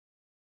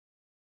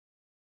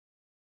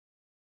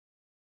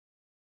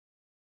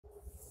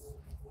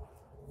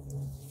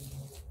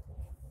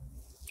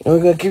And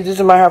we're gonna keep this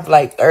in my hair for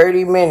like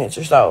 30 minutes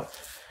or so.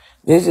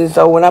 This is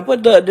so when I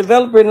put the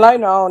developer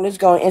lighter on, it's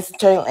gonna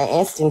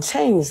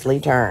instantaneously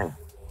turn.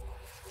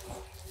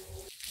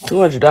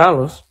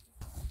 $200.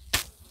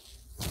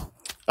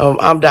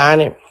 I'm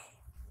dying it.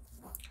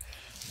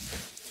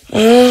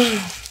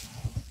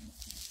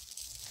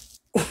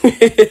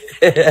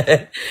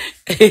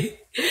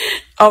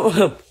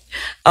 I'm,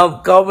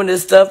 I'm combing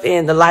this stuff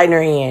in, the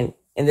liner in,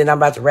 and then I'm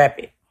about to wrap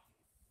it.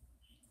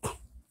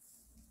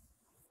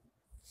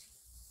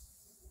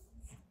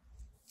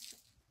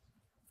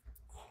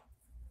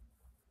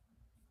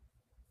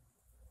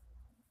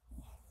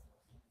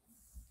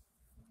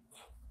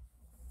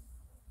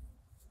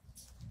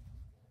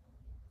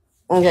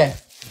 Okay.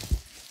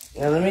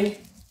 Now let me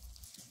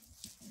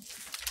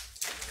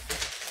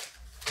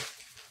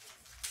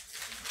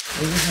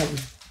help you.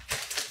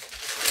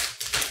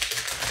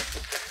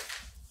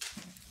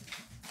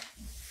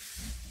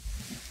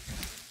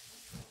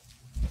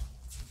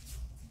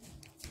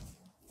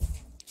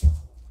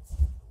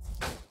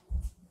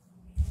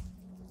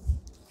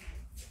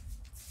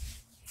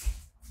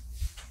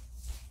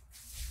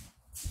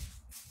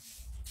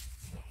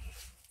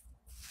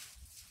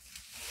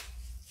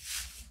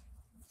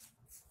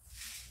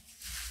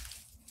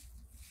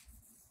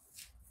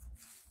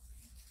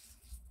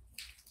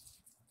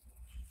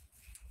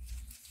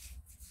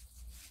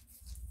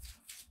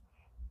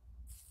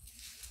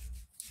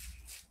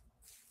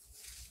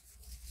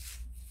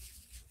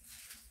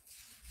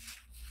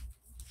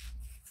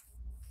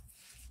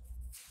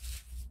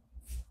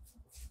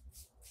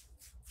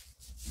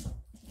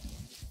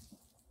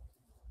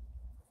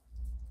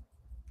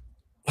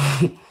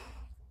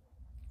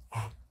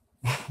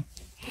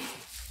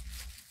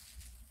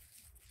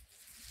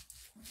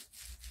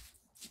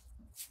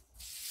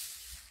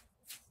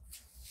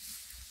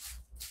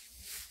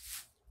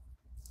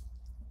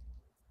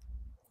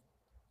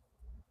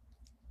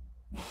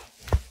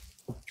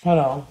 Hold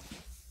on.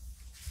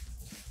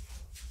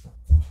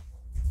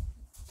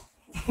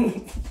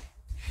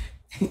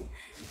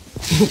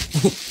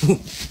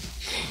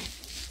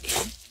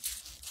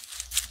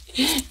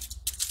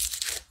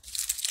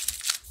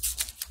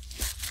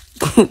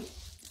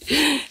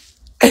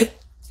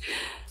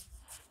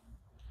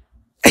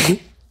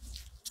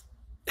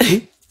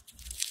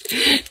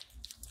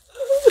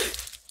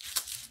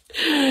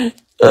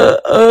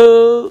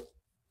 Uh-oh.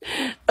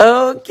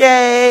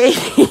 Okay.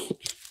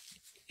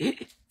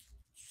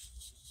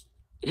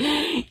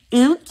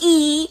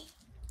 Ookie.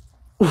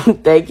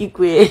 Thank you,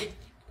 Quinn.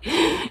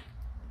 Can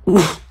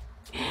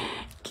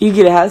you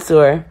get a house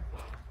tour?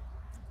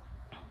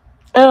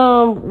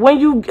 When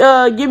you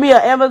give me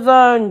an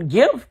Amazon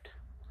gift,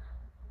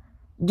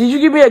 did you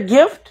give me a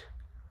gift?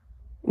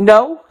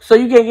 No, so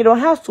you can't get on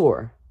house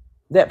tour.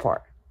 That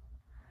part.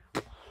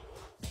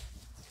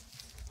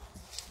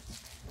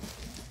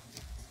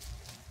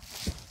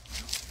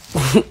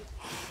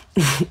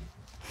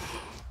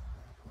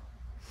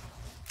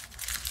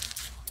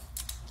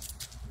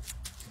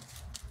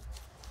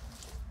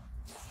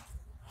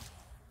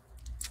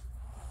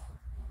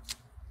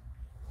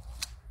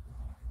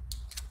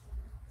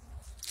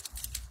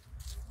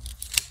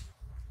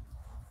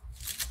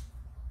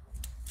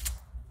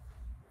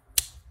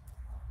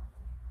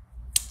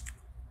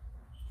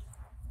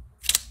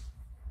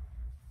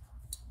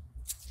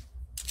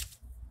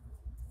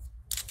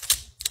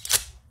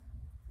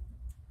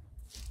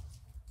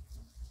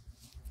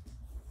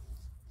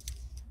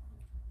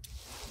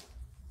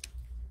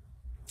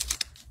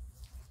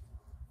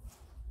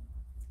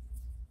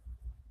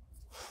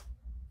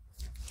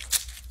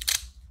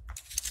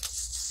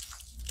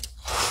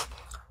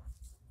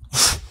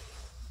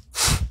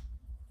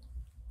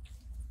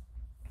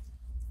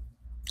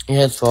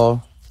 Yeah, it's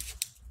full.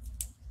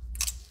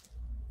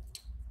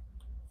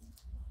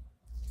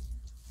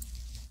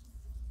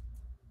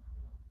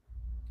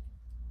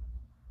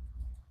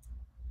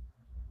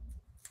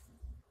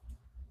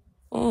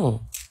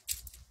 Mm.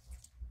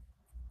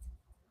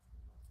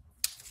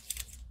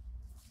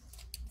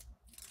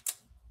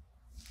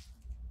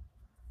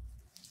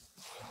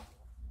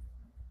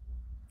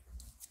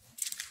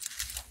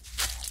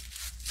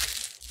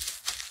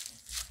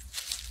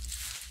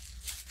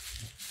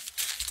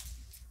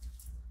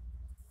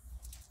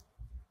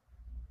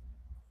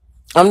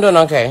 I'm doing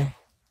okay.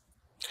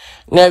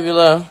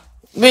 Nebula,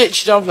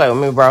 bitch, don't play with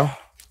me, bro.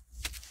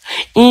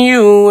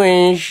 You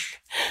wish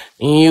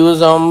you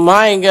was on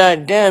my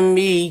goddamn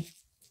me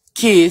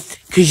kiss,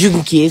 cause you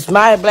can kiss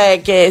my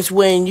black ass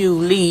when you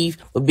leave.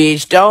 But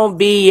bitch, don't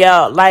be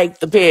out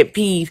like the pet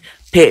peeve.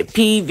 Pet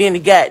peeve in the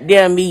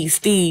goddamn me,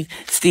 Steve.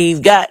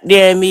 Steve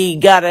goddamn me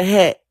got a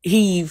hat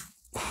heave.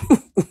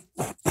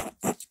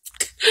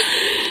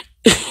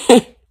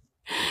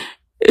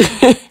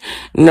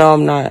 No,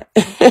 I'm not.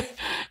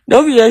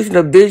 Don't be asking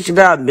a bitch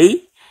about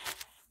me.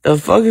 The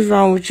fuck is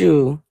wrong with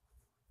you?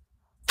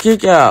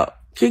 Kick out.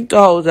 Kick the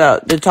hoes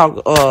out that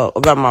talk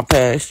about my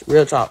past.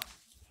 Real talk.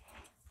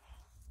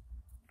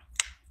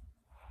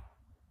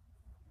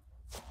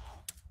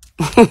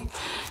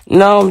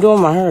 No, I'm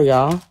doing my hair,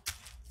 y'all.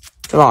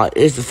 Come on,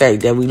 it's the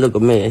fact that we look a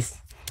mess.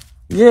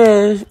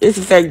 Yeah, it's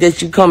the fact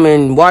that you come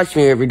and watch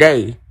me every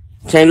day.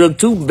 Can't look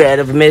too bad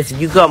of a mess if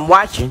you come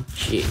watching.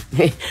 Shit.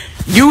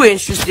 You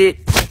interested.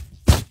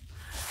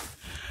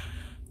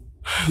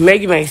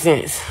 Make it make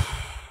sense.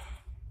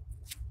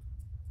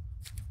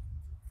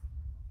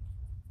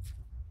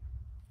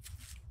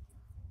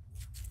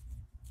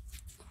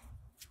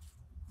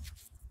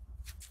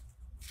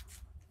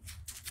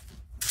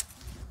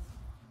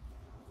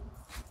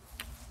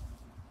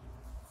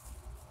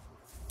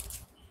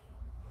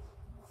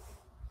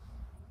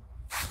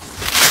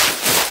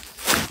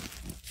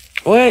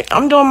 Well,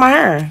 I'm doing my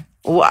hair.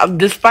 Well,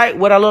 despite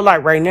what I look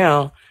like right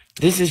now,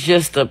 this is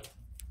just a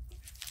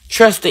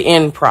trust the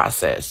end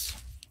process.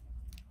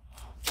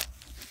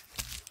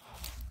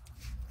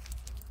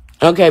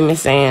 Okay,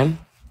 Miss Ann.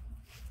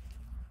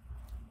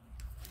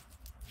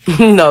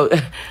 No,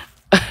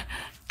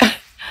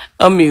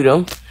 unmute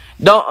them.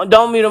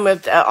 Don't mute them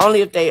if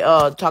only if they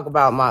talk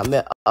about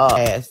my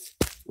ass.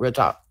 Real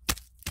talk.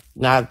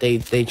 Not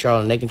if they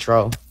trolling. They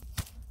control.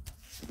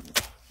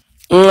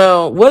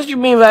 No, what you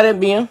mean by that,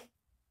 Ben?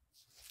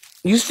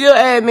 You still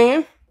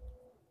admin?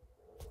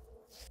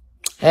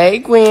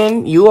 Hey,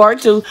 Quinn, you are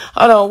too.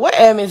 Hold on, what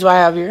admins do I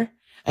have here?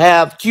 I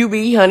have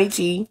QB, Honey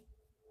T.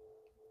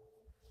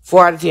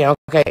 4 out of 10,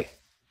 okay.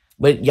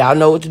 But y'all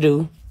know what to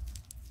do.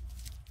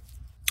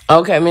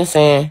 Okay, Miss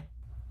Ann.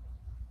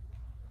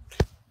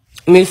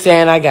 Miss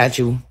Ann, I got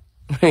you.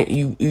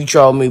 you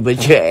troll me,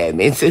 but you're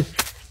admin too.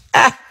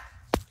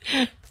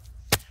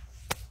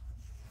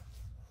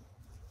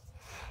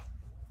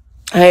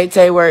 Hey,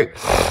 Tay Work.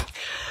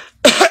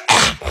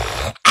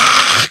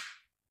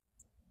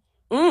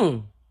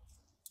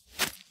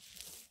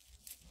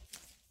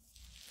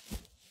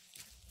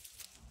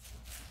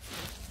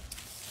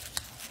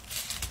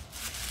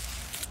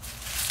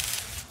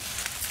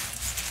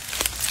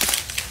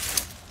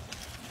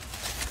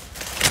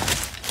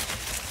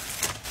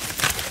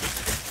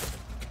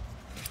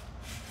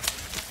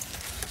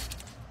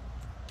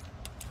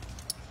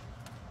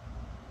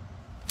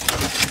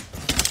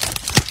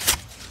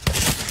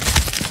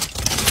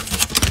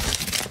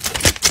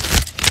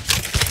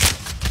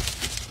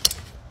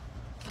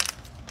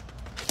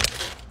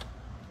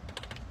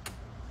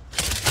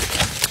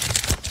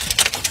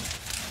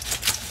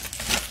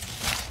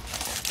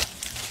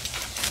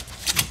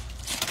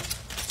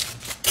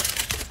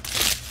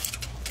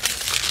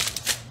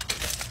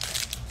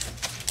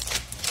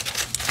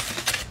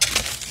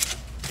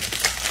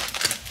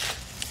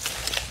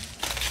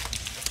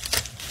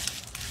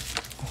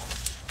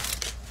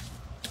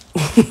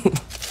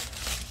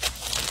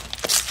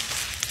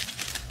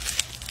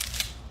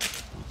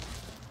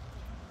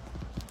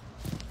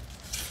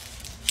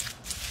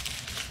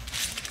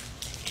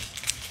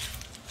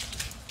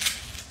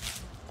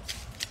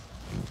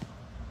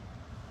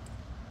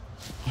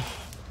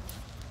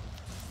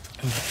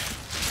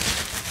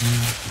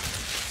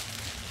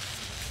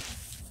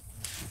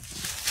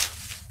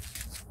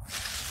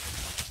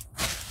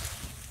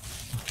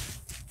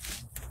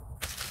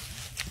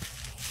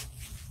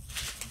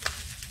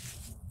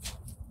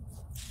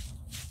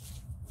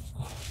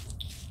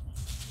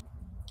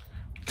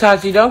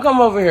 Tati, don't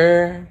come over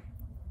here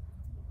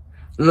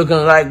looking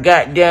like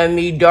goddamn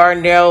me,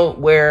 Darnell,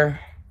 where,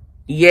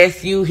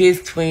 yes, you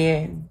his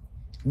twin,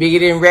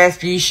 bigger than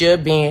Raspy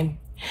should been.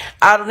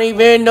 I don't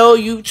even know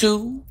you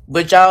two,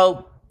 but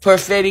y'all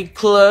prophetic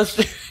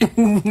cluster,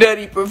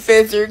 nutty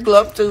professor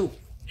club too.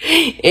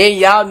 And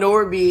y'all know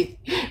her big,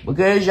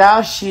 because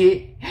y'all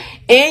shit.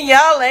 And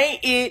y'all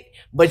ain't it,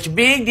 but you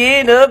big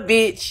than a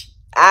bitch.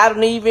 I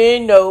don't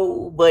even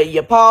know, but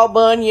you Paul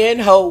Bunyan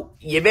hoe.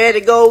 You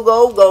better go,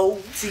 go,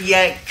 go to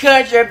your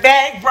country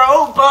back,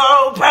 bro,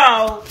 bro,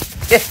 bro.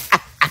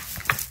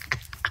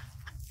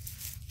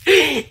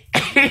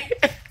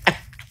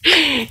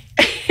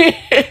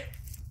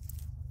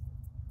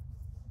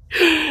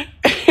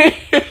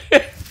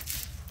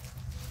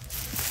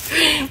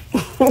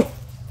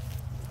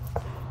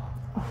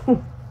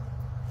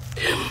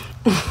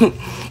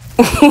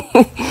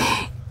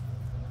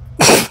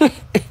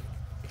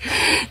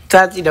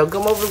 Tati, don't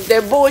come over with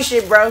that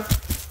bullshit, bro.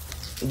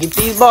 Get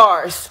these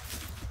bars.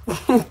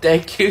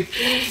 Thank you.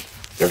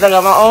 Because I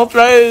got my own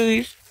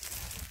place.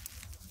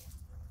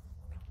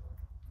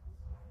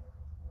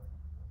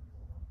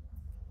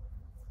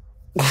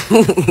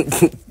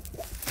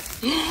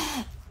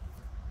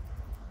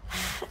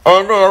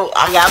 Oh no,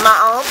 I got my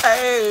own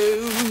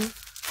place.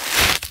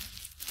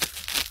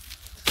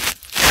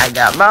 I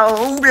got my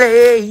own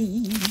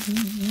place.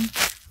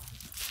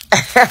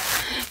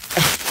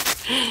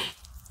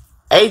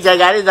 AJ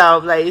got his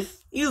own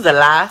place. You's a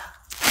lie.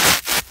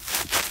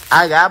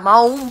 I got my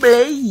own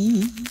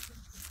place.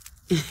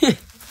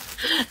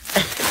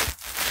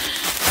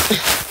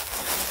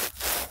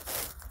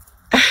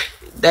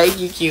 Thank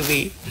you,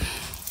 QB.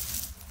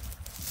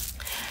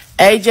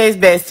 AJ's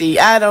bestie,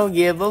 I don't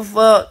give a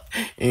fuck.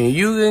 And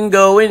you can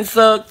go and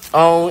suck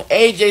on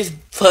AJ's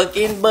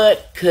fucking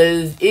butt,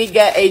 cause it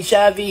got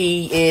HIV,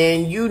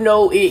 and you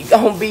know it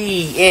gon'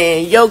 be,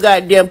 and your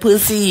goddamn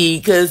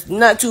pussy, cause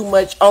not too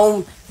much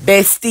on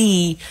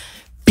bestie,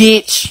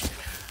 bitch.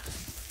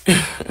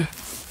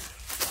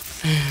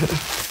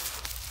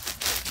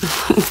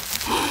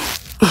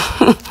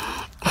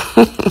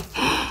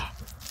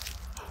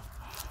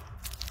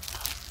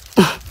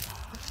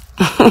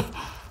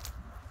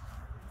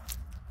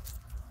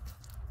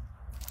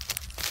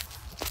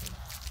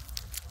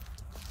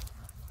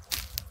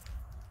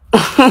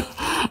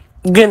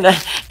 Good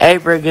night,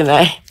 April. Good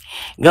night.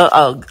 Go.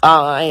 Oh,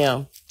 I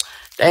am.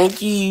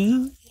 Thank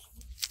you.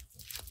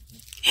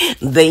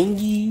 Thank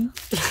you.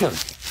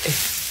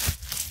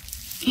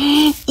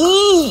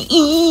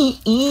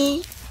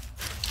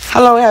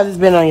 How long has this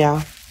been on,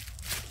 y'all?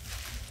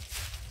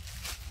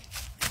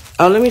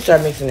 Oh, let me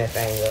start mixing that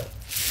thing up.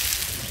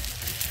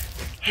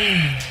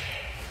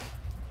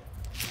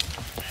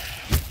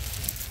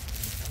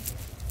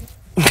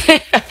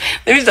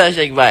 Let me start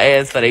shaking my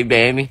ass for they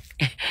ban me.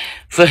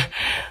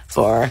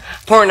 for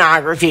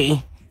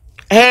pornography.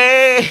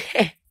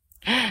 Hey.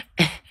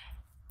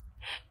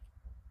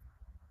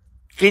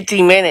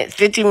 15 minutes.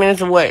 15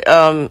 minutes of what,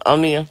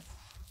 Amia?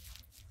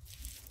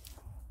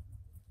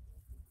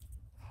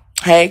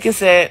 Hey,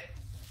 cassette.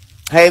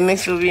 Hey,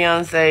 mix with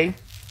Beyonce.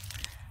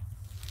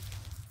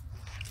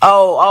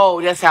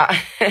 Oh, that's how.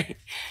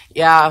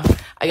 Yeah,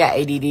 I got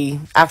ADD.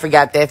 I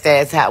forgot that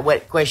fast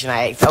what question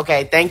I asked.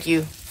 Okay, thank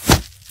you.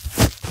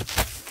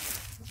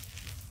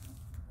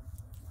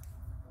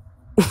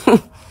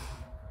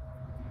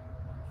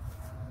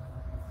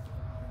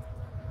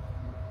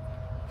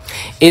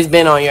 It's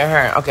been on your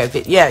hair. Okay,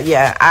 yeah.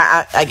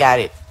 I got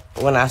it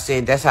when I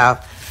said that's how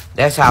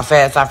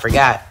fast I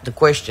forgot the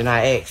question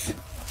I asked.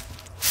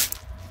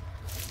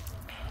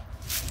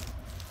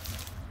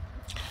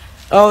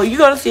 Oh, you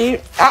gonna see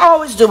it. I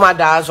always do my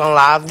dives on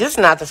live. This is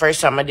not the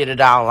first time I did a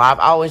dive on live.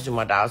 I always do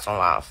my dives on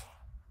live.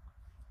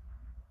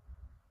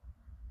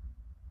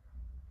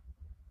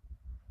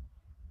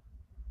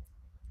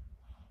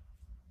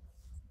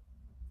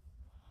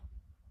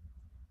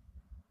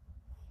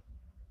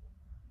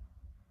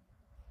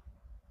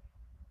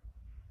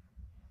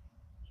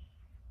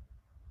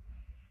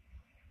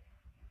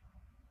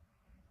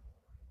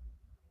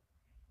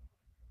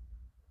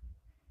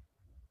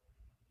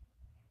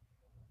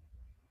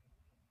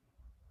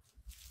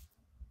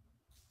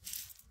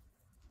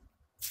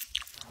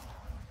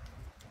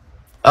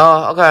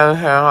 Oh, okay.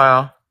 Here, hold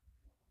on.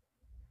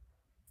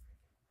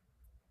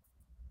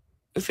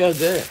 It feels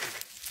good.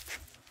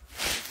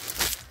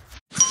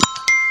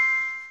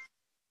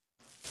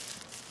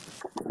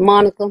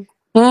 Monica,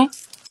 Hmm?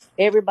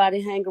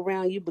 everybody hang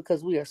around you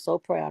because we are so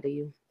proud of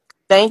you.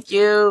 Thank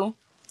you.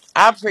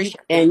 I You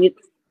appreciate it. and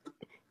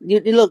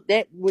you look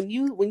that when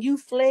you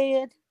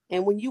fled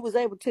and when you was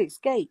able to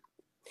escape,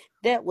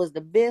 that was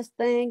the best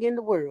thing in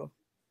the world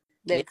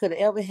Yeah. that could have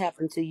ever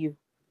happened to you.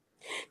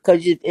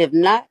 Because if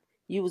not,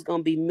 you was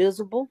gonna be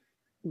miserable,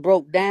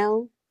 broke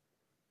down.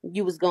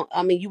 You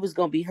was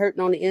gonna be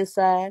hurting on the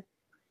inside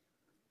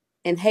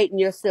and hating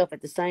yourself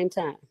at the same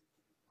time.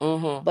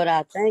 Mm-hmm. But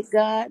I thank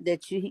God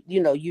that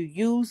you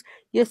use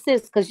your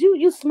sense because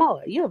you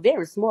smart. You're a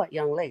very smart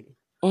young lady.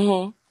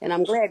 Mm-hmm. And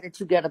I'm glad that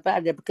you got up out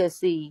of there because,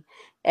 see,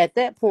 at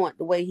that point,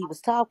 the way he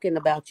was talking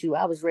about you,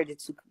 I was ready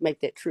to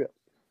make that trip.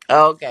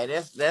 Okay,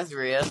 that's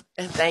real.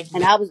 Thank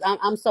And you.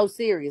 I'm so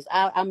serious.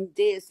 I'm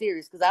dead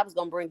serious because I was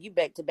gonna bring you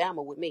back to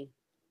Bama with me.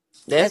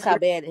 That's That's how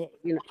great. bad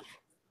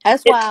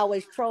That's why I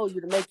always troll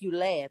you to make you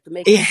laugh, to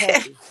make you Yeah.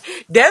 happy.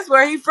 That's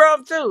where he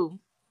from too.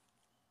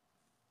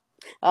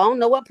 I don't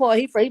know what part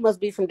he from. He must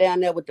be from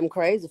down there with them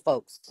crazy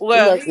folks.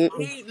 He Well, must.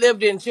 he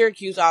lived in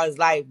Syracuse all his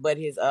life, but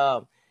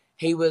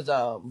he was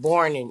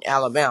born in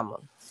Alabama.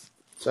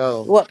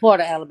 So What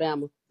part of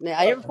Alabama? Now,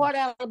 every part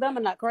of Alabama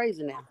not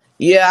crazy now.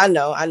 yeah, I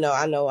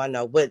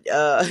know. But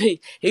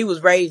he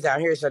was raised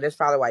out here, so that's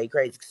probably why he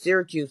crazy.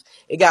 Syracuse,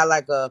 it got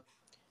like a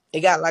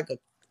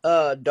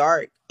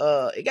dark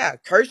it got a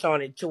curse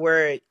on it to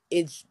where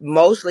it's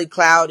mostly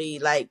cloudy.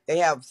 Like they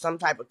have some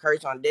type of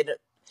curse on it.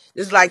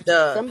 It's like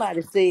the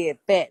Somebody said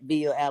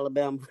Fatville,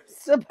 Alabama.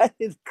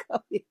 Somebody's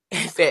coming.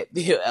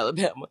 Fayetteville,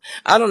 Alabama.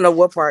 I don't know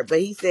what part, but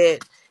he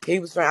said he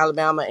was from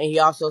Alabama, and he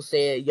also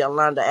said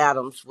Yolanda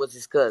Adams was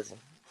his cousin.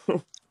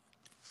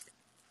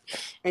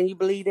 And you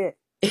believe that?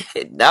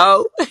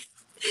 No.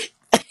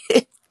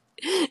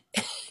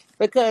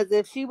 Because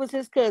if she was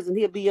his cousin,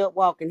 he'd be up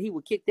walking. He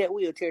would kick that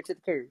wheelchair to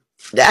the curb.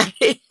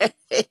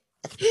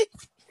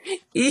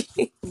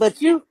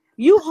 But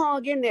you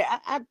hung in there.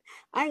 I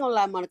ain't gonna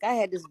lie, Monica. I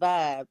had this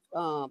vibe.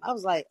 I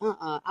was like,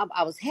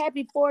 I was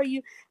happy for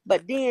you,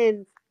 but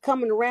then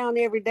coming around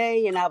every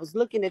day, and I was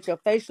looking at your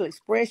facial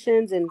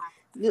expressions, and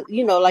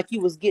like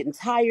you was getting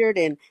tired,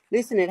 and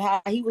listening to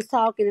how he was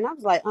talking, and I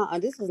was like,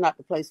 this is not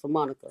the place for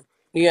Monica.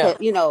 Yeah. Cause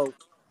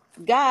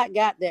God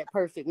got that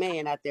perfect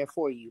man out there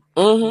for you.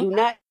 Mhm. Do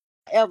not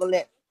ever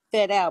let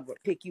Fat Albert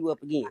pick you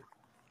up again.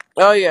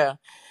 Oh yeah.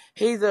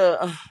 He's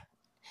a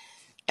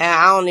And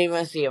I don't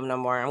even see him no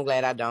more. I'm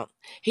glad I don't.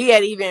 He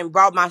had even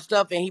brought my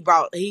stuff, and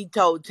he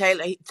told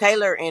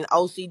Taylor and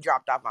OC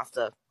dropped off my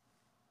stuff.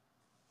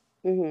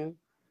 Mm-hmm.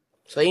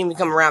 So he didn't even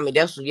come around me.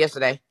 That was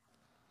yesterday.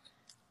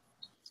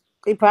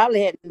 He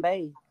probably hadn't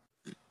bathed.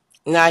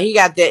 Nah, he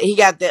got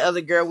that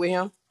other girl with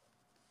him.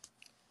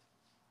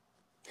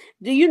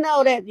 Do you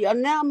know that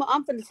now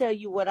I'm going to tell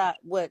you what I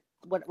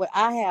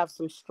have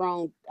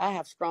strong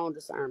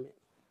discernment.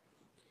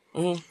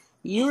 Mm-hmm.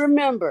 You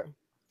remember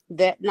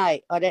that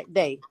night or that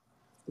day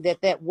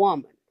that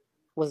woman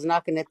was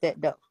knocking at that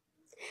door,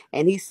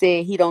 and he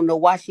said he don't know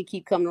why she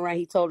keep coming around.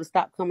 He told her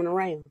stop coming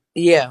around.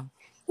 Yeah,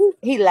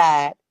 He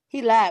lied.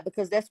 He lied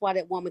because that's why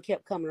that woman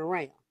kept coming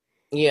around.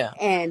 yeah.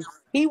 And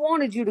he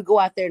wanted you to go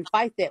out there and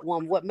fight that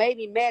woman. What made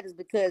me mad is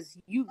because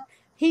you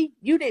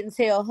didn't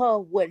tell her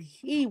what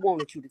he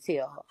wanted you to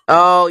tell her.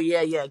 Oh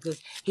yeah, yeah.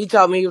 Because he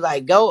told me, he was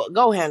like,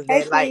 go handle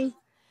Hey, that. Like,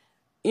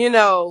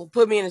 Queen.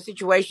 put me in a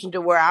situation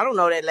to where I don't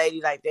know that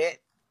lady like that.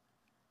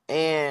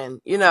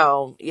 And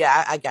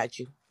yeah, I got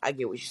you. I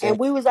get what you're saying. And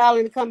we was all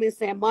in the comments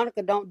saying,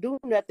 Monica, don't do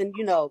nothing.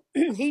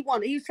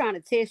 He's trying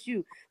to test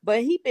you.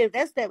 But he been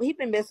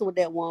messing with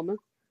that woman.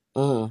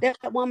 Mm-hmm.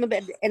 That woman,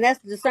 and that's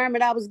the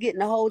discernment I was getting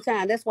the whole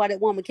time. That's why that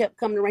woman kept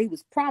coming around. He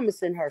was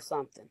promising her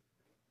something.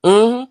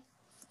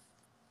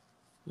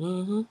 Mm-hmm.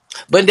 Mm-hmm.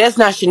 But that's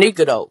not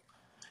Shanika though.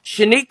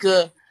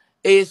 Shanika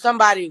is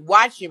somebody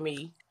watching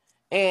me,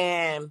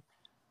 and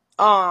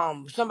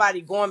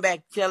somebody going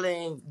back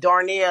telling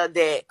Darnell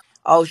that,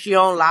 oh, she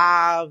on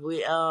live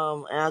with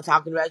and I'm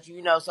talking about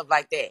you, stuff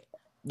like that.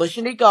 But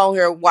Shanika on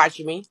here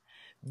watching me.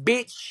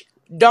 Bitch,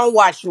 don't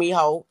watch me,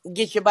 hoe.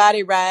 Get your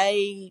body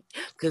right.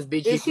 Cause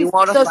bitch, Is if she you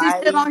wanna so she's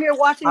still fight, on here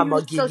watching I'ma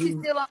you? give So she's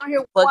you still on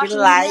here fucking watching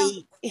you now?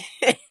 light.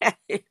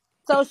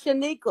 So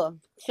Shanika,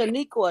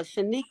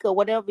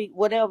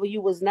 whatever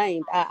you was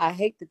named, I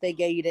hate that they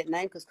gave you that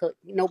name because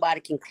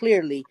nobody can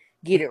clearly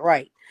get it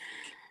right.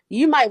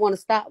 You might want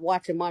to stop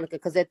watching Monica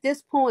because at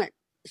this point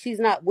she's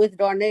not with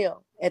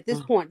Darnell. At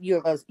this point,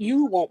 you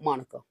want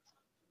Monica.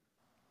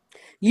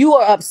 You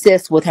are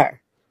obsessed with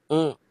her.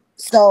 Mm,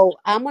 So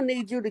I'm gonna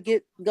need you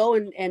to go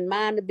and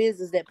mind the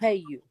business that pay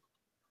you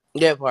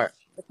that part.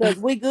 because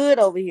we good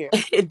over here.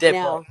 That part.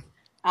 Now,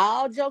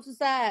 all jokes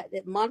aside,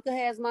 that Monica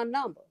has my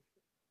number.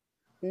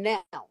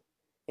 Now,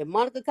 if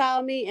Monica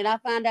called me and I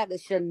find out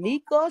that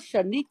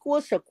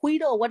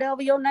Shaquita, or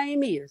whatever your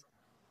name is,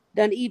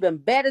 done even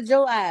battered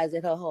your eyes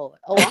at her heart.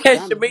 Oh, I'm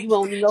coming. You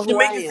won't even know who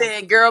I Shamika am.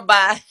 said, girl,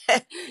 bye.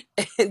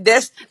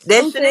 that's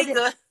Who said it?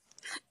 Shanika.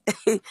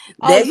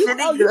 Oh, That's you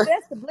Shanika.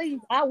 best to believe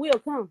I will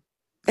come.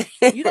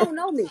 You don't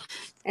know me.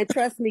 And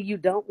trust me, you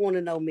don't want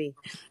to know me.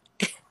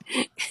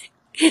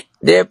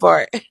 That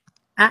part.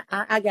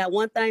 I got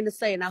one thing to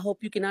say, and I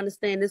hope you can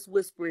understand this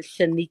whispering,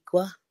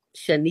 Shanita.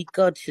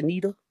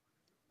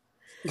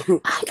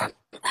 I'm from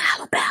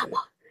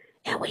Alabama,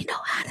 and we know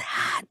how to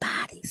hide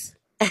bodies.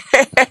 All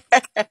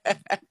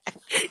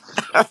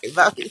right,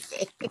 Bobby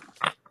said.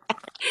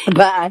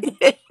 Bye.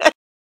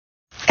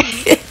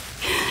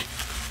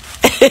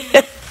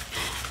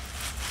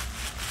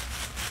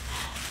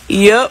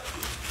 Yep.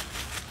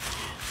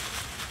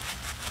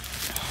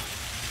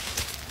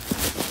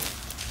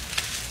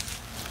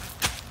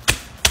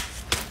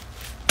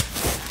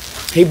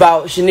 He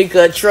bought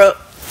Shanika a truck,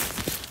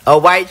 a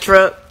white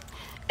truck,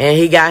 and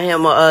he got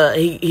him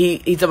he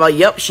talking about,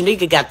 yep,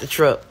 Shanika got the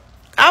truck.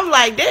 I'm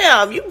like,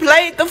 damn, you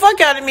played the fuck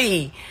out of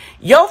me.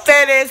 Your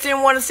fat ass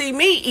didn't want to see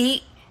me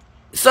eat,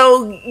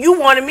 so you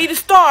wanted me to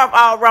starve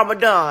all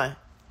Ramadan.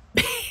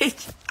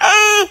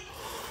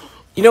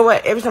 You know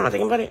what? Every time I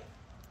think about it,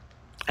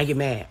 I get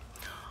mad.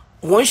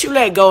 Once you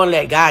let go and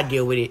let God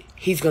deal with it,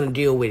 He's gonna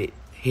deal with it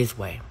His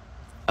way.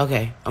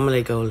 Okay, I'm gonna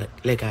let go,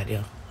 let God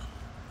deal.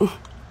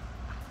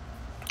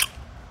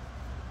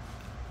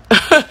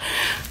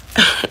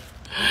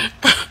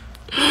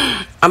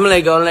 I'm gonna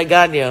let go and let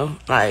God deal.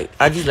 Like,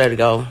 I just let it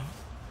go.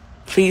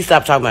 Please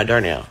stop talking about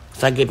Darnell,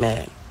 so I get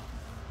mad.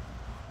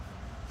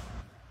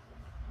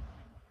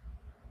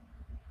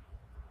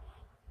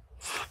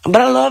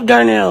 But I love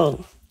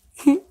Darnell.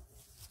 His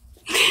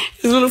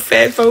little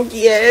fat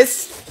funky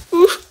ass.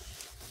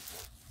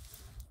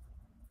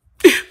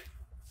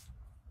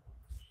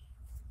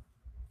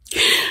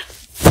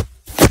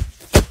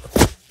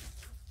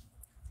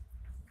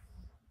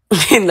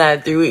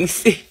 Not 3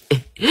 weeks.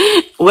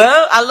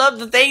 Well, I love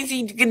the things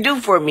he can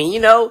do for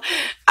me.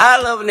 I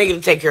love a nigga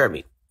to take care of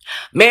me.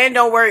 Man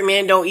don't work,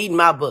 man don't eat in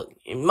my book.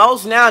 And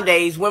most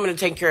nowadays, women are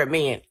taking care of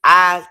men.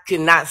 I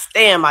could not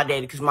stand my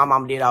daddy because my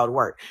mama did all the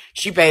work.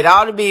 She paid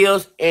all the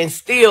bills and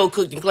still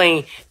cooked and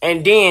cleaned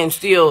and then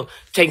still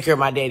taking care of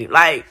my daddy.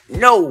 Like,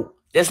 no,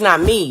 that's not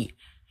me.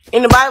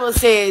 In the Bible it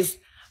says,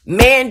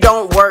 man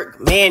don't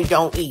work, man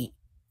don't eat.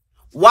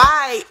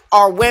 Why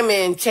are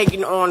women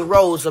taking on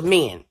roles of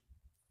men?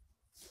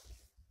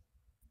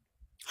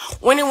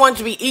 When it wants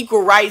to be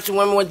equal rights and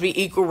women want to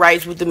be equal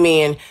rights with the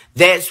men,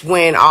 that's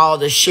when all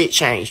the shit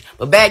changed.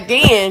 But back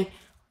then,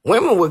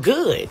 women were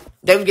good.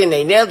 They was getting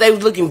their nails, they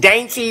was looking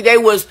dainty, they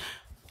was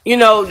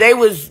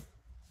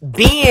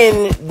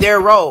being their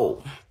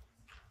role.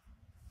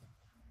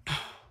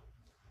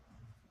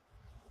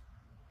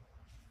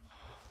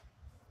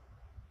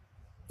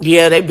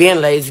 Yeah, they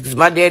been lazy because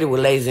my daddy was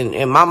lazy,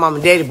 and my mom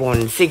and daddy born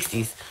in the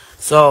 60s.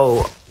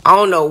 So I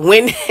don't know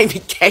when they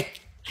became.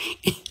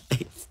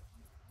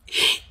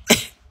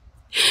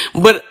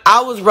 But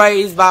I was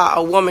raised by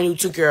a woman who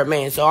took care of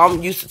men, so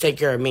I'm used to take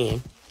care of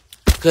men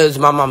because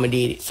my mama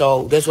did it.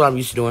 So that's what I'm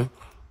used to doing.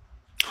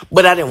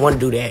 But I didn't want to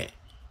do that.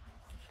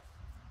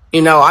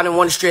 You know, I didn't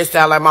want to stress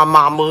out like my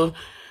mama.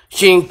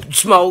 She didn't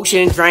smoke, she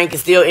didn't drink, and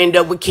still end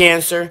up with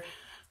cancer.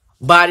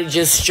 Body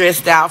just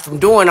stressed out from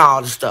doing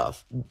all the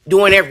stuff,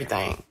 doing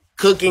everything.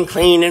 Cooking,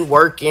 cleaning,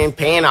 working,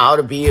 paying all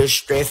the bills,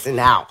 stressing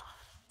out.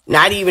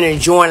 Not even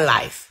enjoying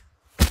life.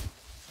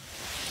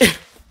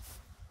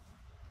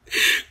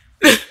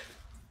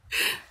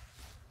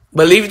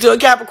 But leave it to a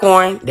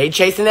Capricorn. They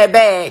chasing that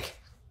bag.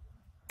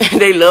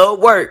 They love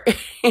work.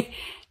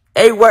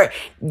 They work.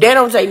 They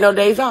don't take no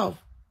days off.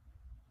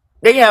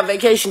 They have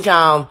vacation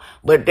time,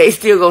 but they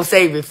still gonna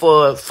save it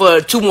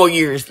for 2 more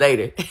years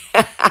later.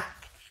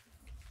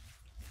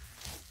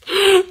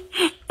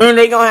 And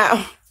they gonna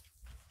have,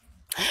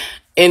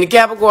 and the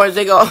Capricorns,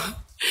 they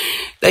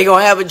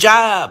gonna have a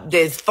job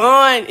that's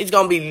fun. It's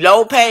gonna be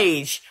low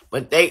page,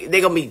 but they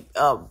gonna be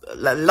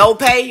low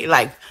pay,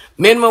 like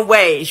minimum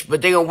wage,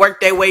 but they gonna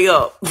work their way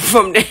up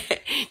from that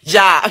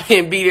job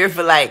and be there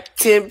for like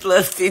 10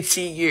 plus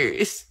 15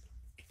 years.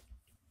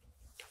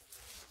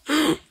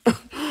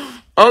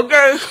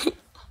 Okay.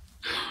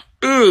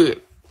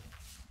 Good.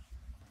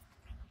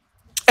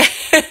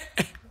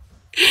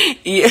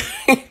 Yeah.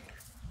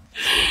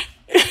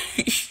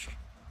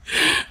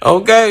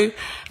 Okay.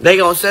 They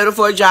gonna settle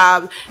for a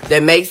job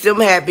that makes them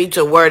happy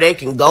to where they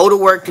can go to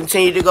work,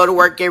 continue to go to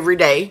work every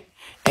day.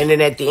 And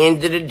then at the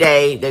end of the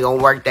day, they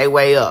gonna work their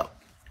way up.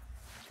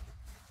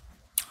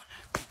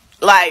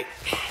 Like,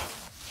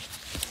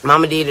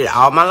 mama did it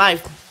all my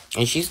life.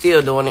 And she's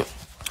still doing it.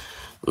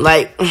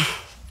 Like,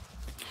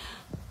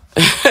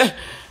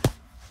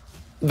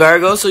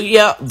 Virgos, so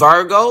yeah,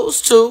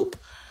 Virgos too.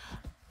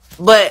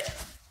 But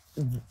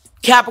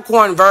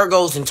Capricorn,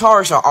 Virgos, and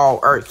Taurus are all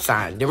earth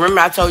signs.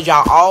 Remember I told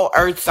y'all all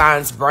earth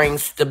signs bring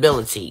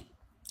stability.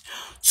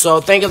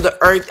 So think of the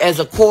earth as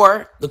a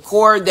core. The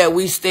core that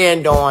we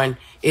stand on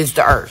is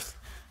the earth.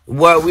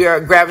 Where we are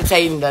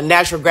gravitating, the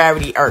natural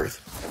gravity earth.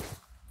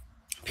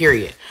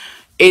 Period.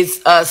 It's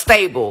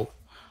stable.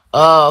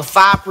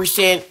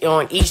 5%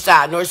 on each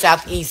side, north,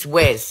 south, east,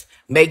 west.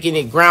 Making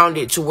it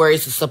grounded to where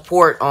it's a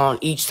support on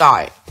each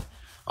side.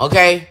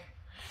 Okay?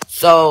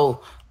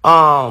 So,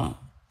 all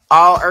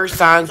earth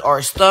signs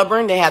are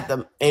stubborn. They have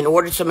to, in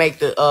order to make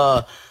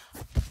the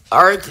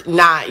earth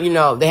not,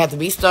 they have to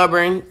be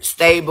stubborn,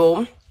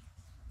 stable,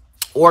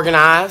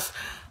 organized,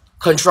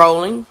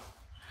 controlling.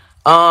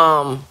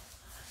 Money.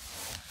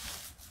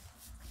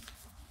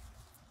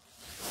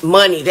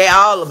 They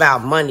all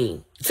about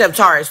money. Except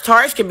Taurus.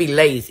 Taurus can be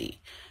lazy.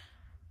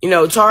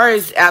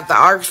 Taurus, after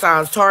arc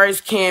signs,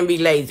 Taurus can be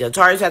lazy.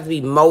 Taurus has to be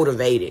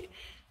motivated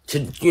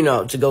to,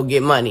 to go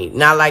get money.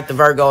 Not like the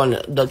Virgo and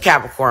the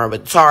Capricorn,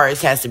 but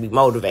Taurus has to be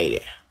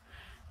motivated.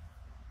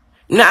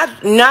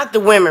 Not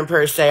the women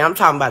per se. I'm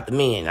talking about the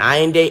men. I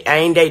ain't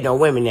dating no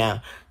women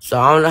now. So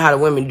I don't know how the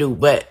women do,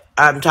 but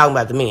I'm talking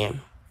about the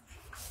men.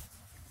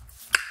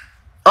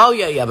 Oh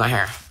yeah, my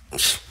hair.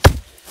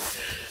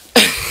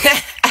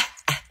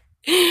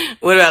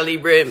 What about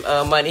Libra and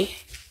money?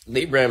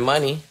 Libra and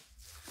money.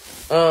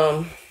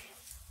 Let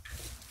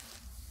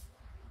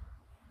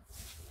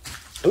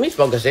me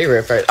smoke a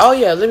cigarette first. Oh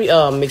yeah, let me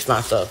mix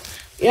my stuff.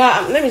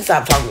 Yeah, let me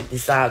stop talking with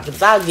these sides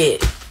because I'll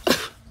get.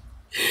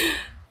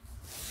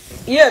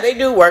 Yeah, they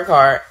do work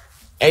hard.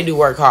 They do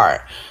work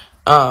hard.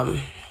 Let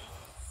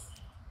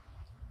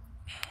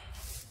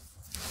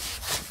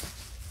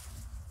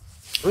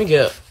me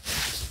get up.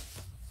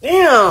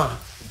 Damn,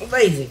 I'm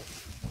lazy.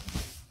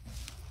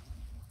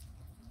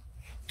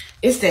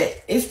 It's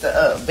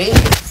the bed.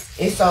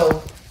 It's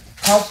so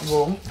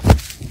comfortable.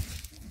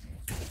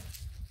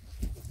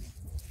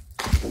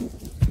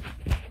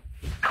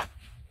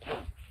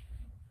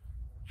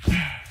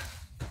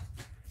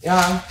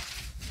 Y'all.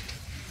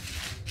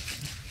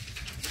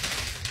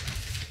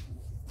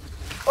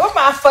 Where's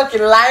my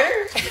fucking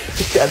lighter?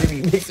 I need to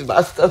be mixing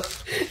my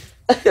stuff.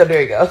 Oh,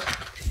 there you go.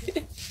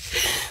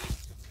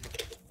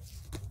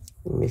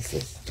 Mix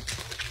this.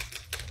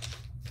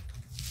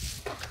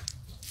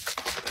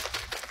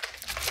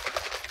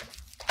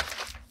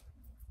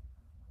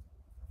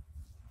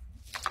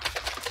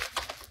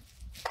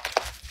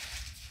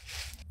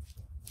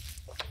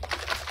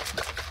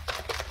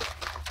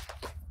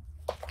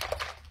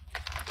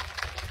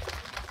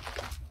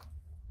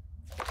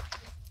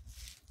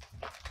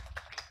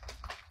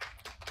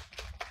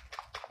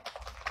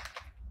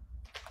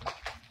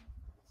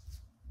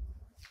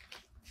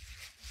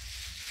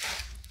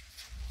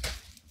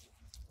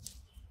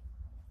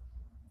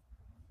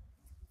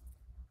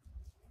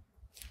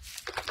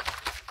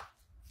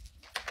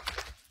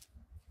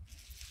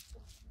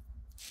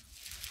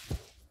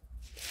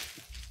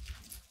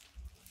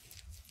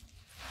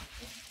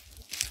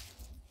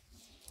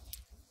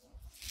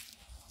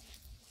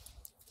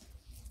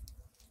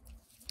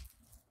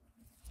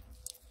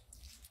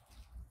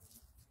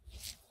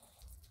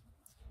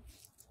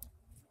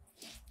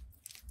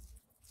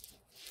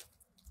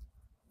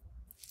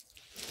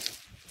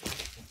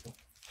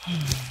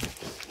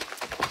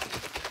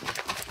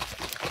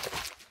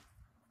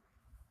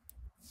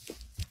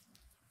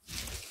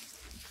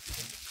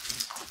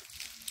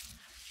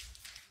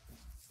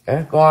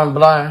 It's going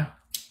blind.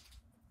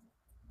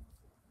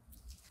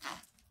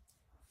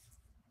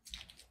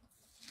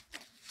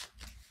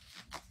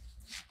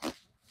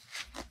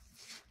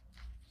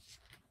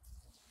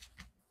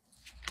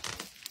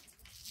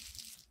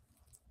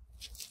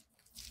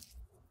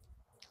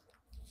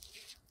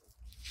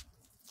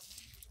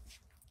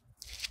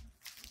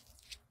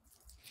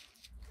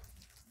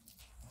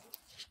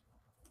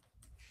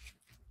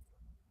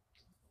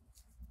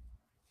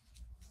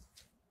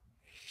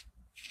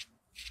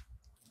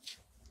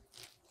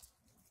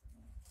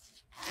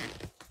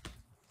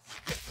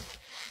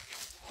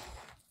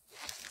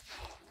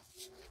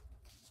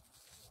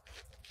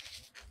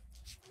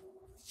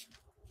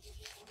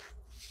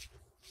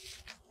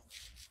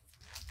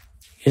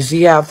 You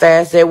see how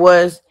fast that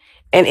was?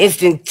 And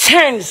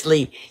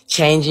instantaneously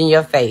changing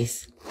your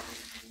face.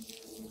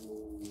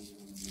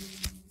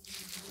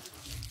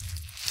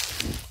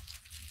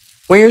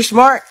 When you're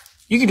smart,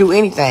 you can do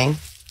anything.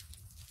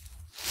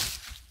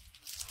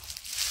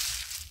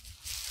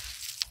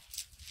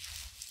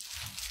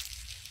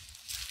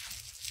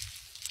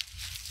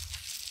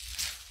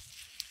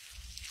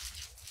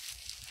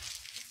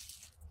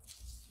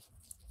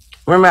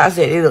 Remember I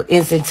said it'll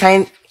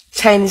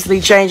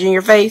instantaneously changing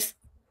your face?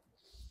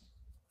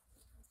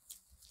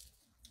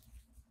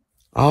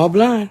 All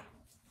blind.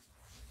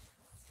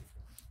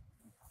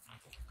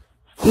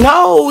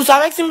 No,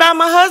 stop asking about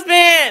my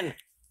husband.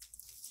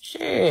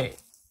 Shit.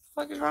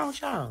 What the fuck is wrong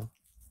with y'all?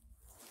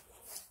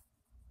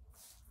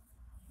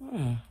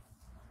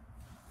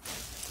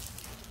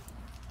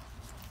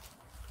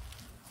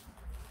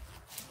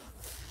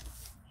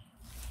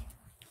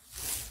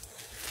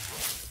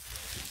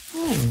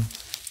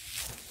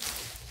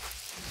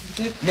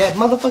 That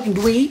motherfucking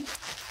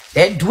dweeb.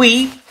 That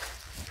dweeb.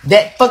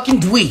 That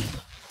fucking dweeb.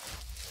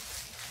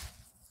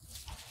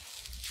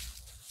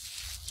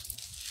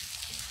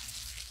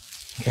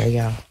 Okay,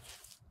 y'all.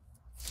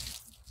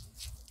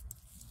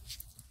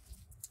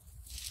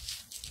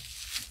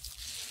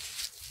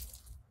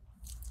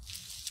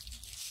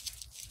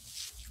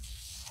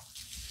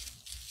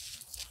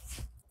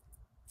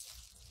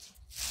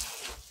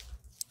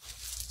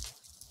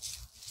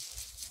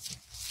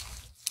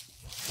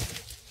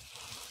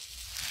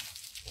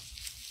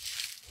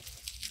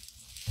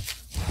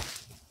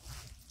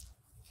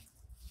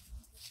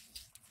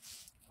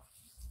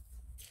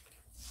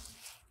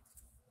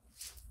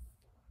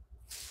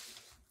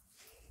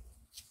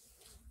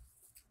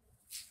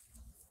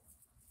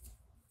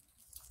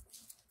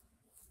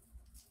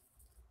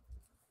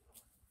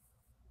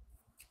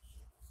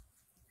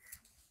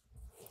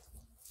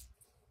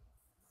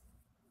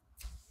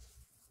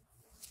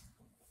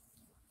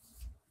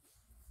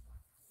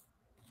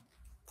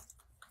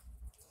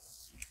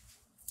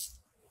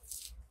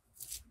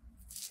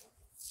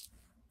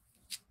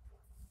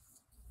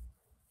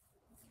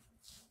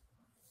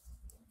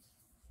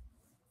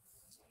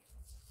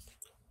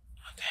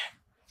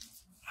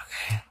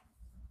 Okay.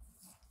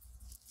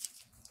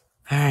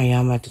 Alright, y'all,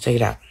 I'm about to take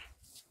it out.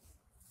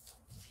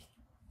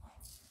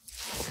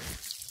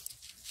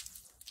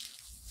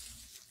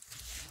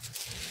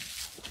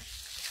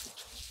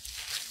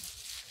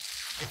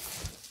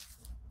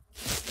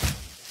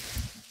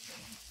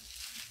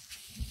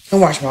 Don't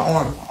wash my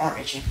arm. My arm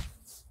itching.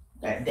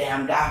 That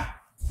damn dye.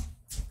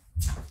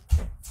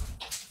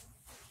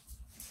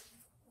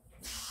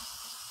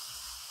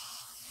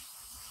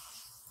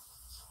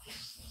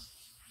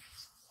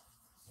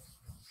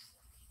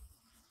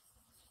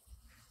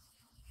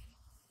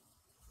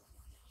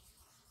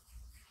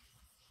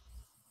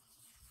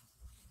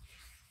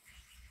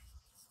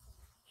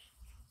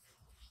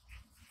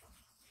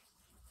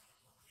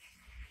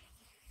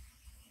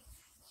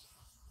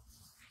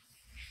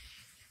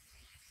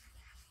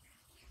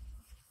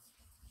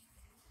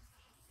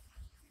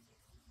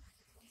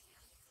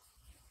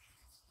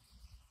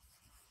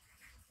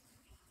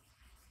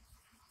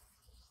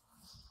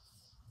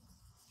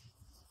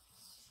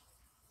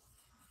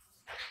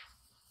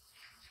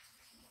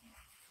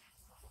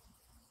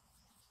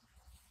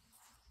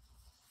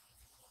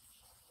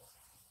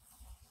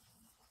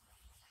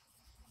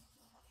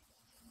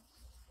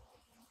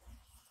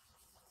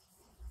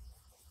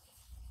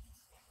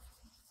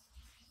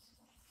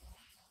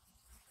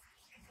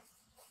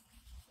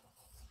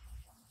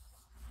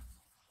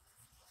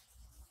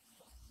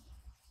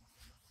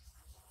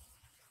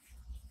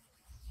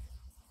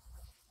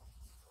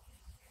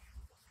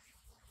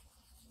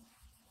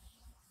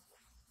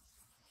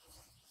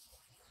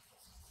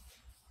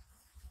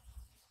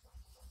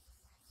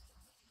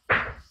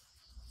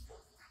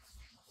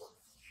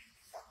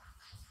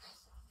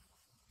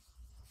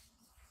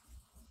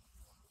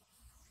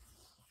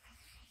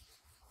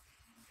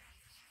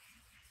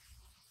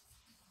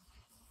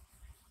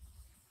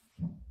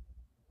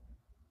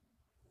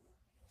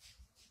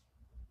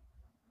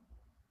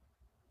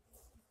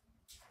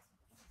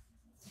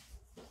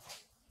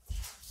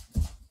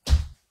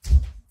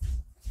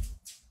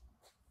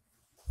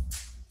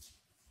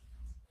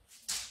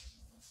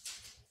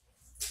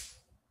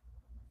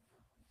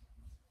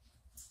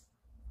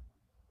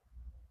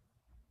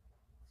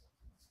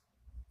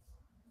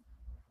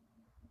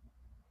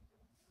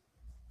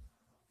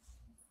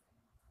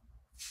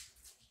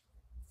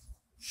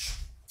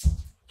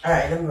 All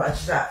right, let me watch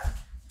this out.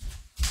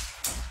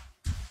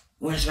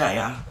 Where's that,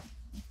 y'all?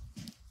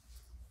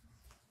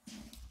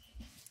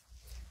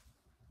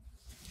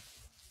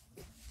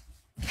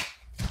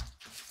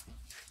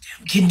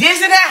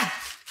 Conditioner!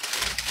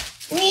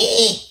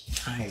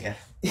 Oh, yeah.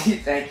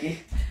 Thank you.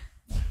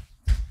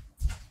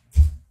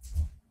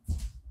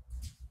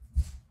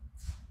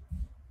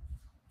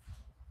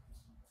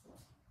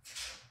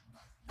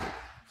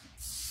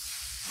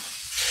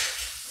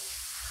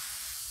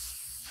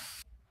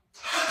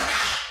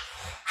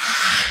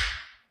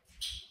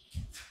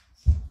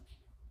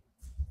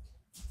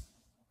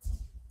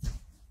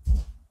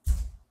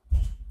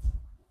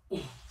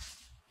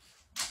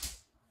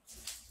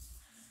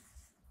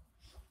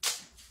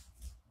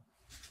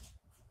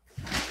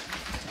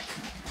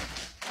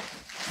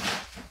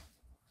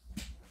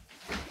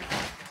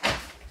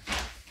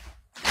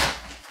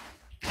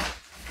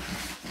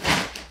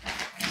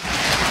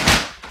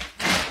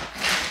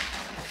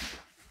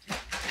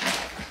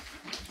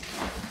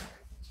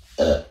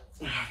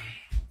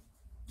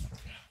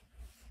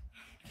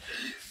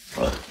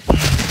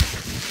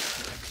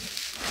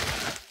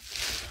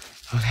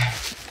 Okay.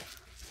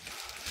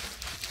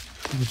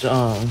 It's,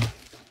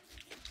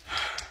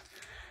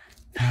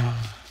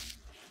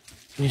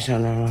 you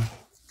sound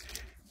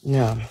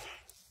no.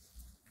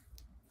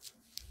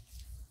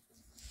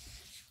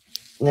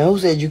 Now, who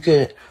said you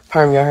could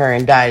perm your hair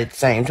and dye at the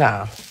same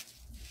time?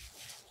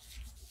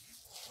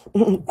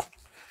 And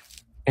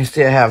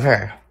still have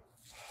hair?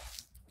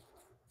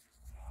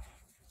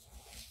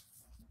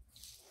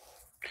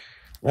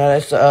 No,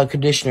 that's the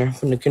conditioner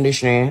from the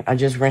conditioner. I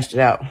just rinsed it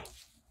out.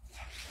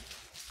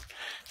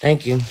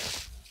 Thank you.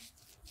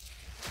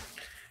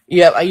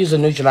 Yep, I use a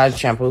neutralizing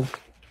shampoo.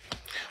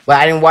 But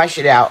I didn't wash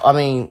it out. I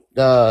mean,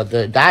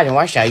 the dye I didn't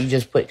wash it out. You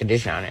just put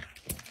conditioner on it.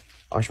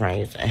 Wash my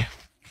hands.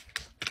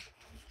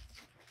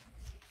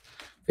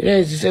 It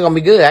is. It's gonna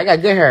be good. I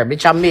got good hair,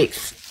 bitch. I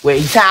mixed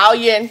with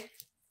Italian,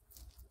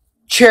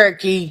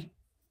 Cherokee,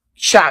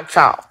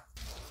 Choctaw.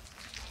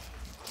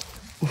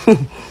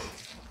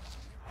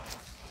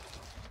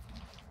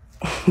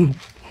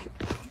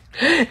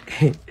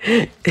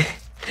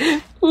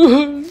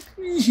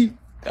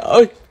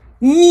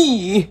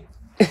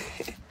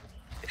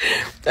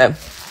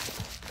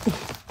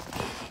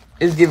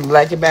 It's giving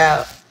black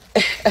about.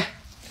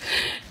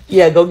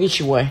 Yeah, go get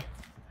you one,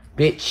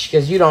 bitch,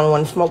 because you don't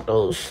want to smoke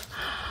those.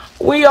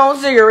 We on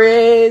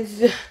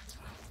cigarettes.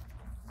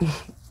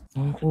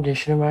 I'm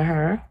conditioning my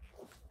hair.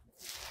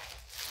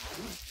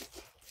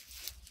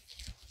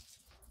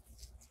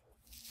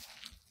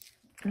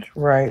 That's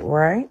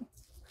right.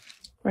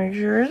 Make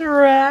sure it's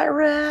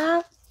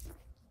right.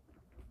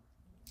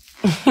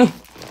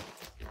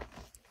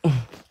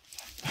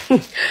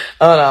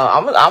 Hold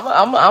on,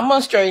 I'm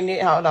gonna straighten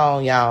it. Hold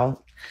on,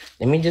 y'all.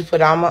 Let me just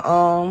put all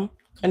my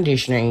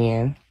conditioner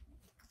in.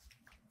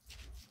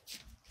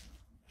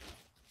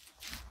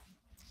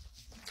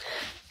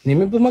 Let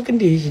me put my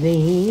conditioner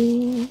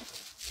in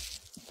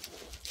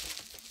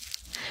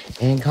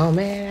and comb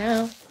it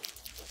out.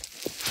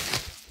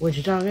 What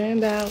you talking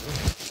about?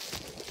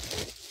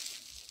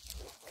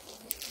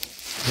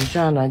 We're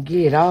trying to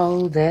get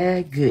all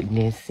that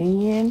goodness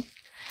in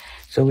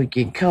so we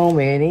can comb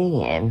it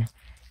in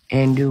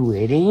and do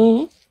it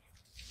in.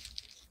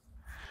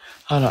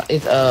 Hold on,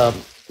 it's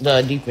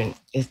the deepen.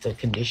 It's the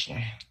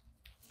conditioner.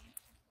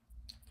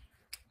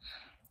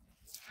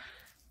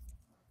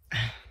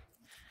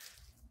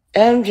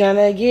 I'm trying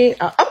to get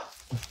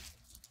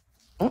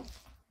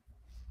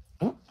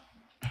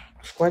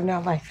squirting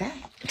out like that.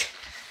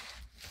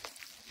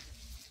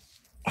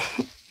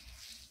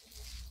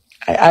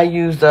 I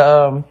use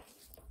the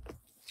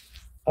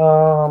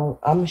I'm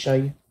gonna show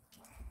you.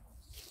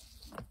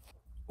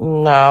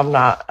 No, I'm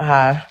not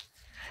high,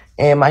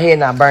 and my head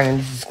not burning.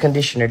 This is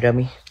conditioner,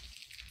 dummy.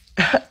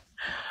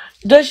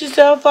 Dust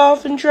yourself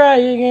off and try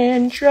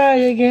again,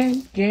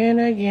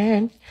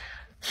 again.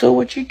 So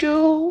what you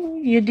do,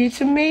 you did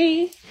to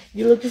me.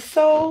 You looking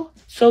so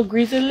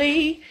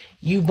greasily.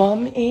 You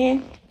bumming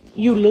in,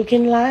 you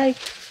looking like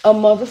a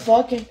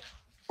motherfucking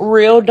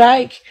real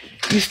dyke.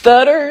 You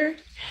stutter,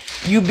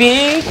 you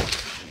big,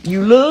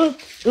 you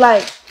look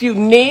like you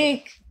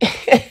Nick.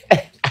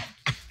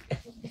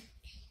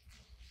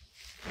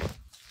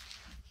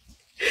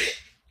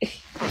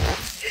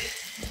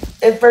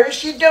 At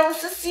first you don't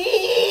succeed.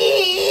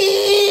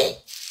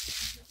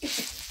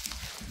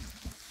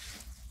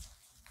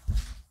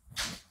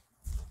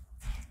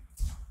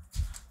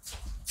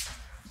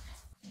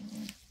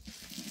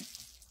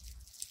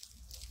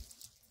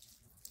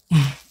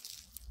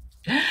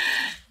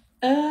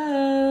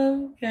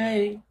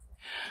 Okay.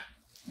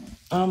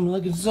 I'm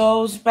looking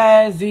so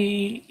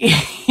spazzy.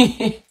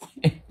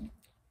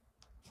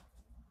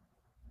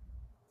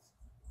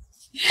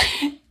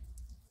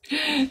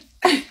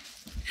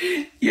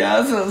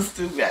 Y'all so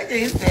stupid. I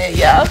can't stand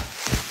y'all.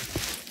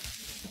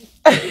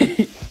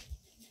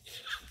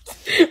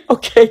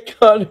 Okay,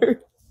 Connor.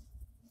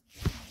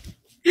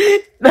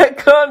 Not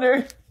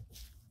Connor.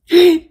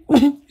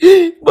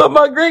 But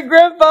my great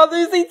grandfather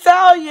is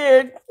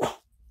Italian.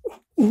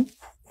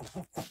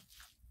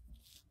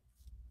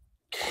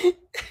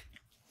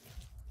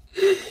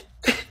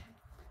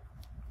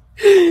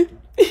 His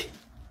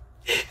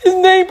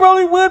name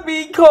probably would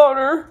be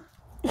Connor.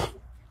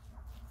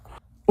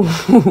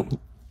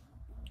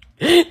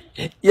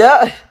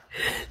 Yeah.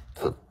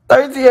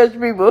 13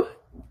 people.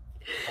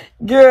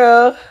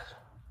 Girl.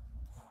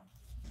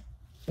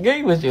 Girl,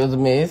 you wish it was a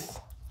mess.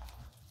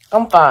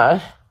 I'm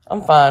fine.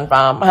 I'm fine.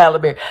 Halle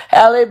Berry.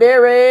 Halle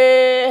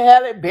Berry.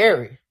 Halle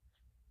Berry.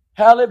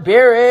 Halle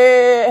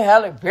Berry.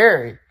 Halle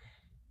Berry.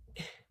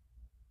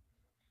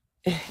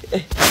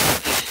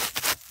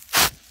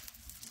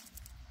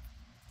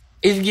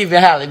 It's giving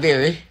Halle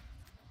Berry.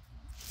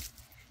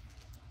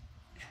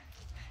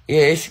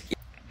 Yes.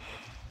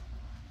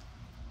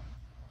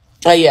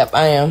 Oh, yep,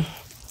 I am.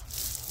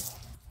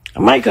 I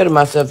might cut it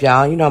myself,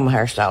 y'all. You know I'm a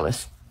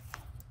hairstylist.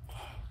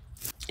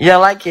 Yeah, I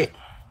like it.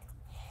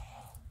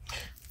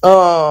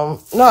 No,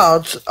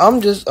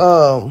 I'm just,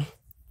 why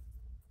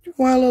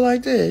I look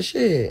like this?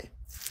 Shit.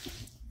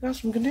 Got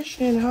some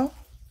conditioning, huh?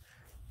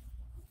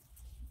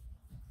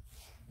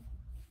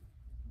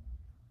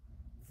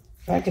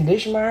 Can I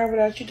condition my hair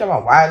without you talking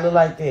about why I look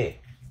like that?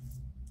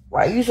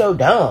 Why you so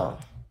dumb?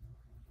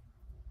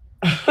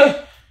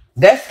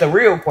 That's the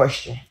real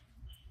question.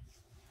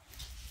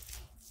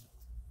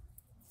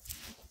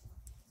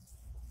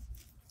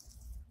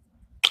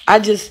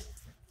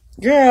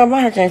 Girl,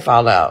 my hair can't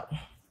fall out.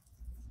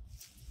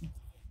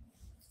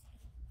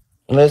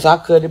 Unless I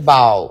cut it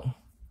bald.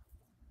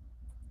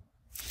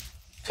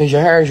 Because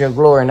your hair is your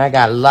glory, and I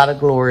got a lot of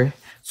glory.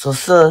 So,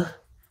 sir,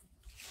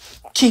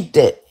 keep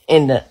that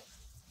in the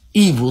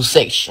evil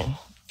section.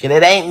 Because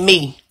it ain't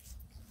me.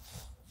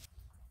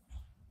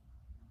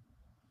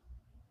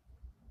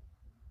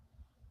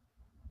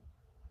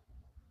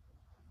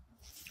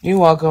 You're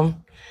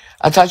welcome.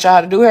 I taught y'all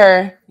how to do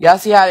hair. Y'all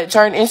see how it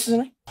turned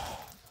instantly?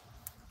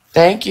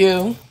 Thank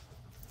you.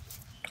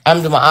 I'm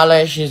doing my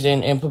eyelashes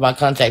and put my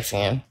contacts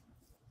in.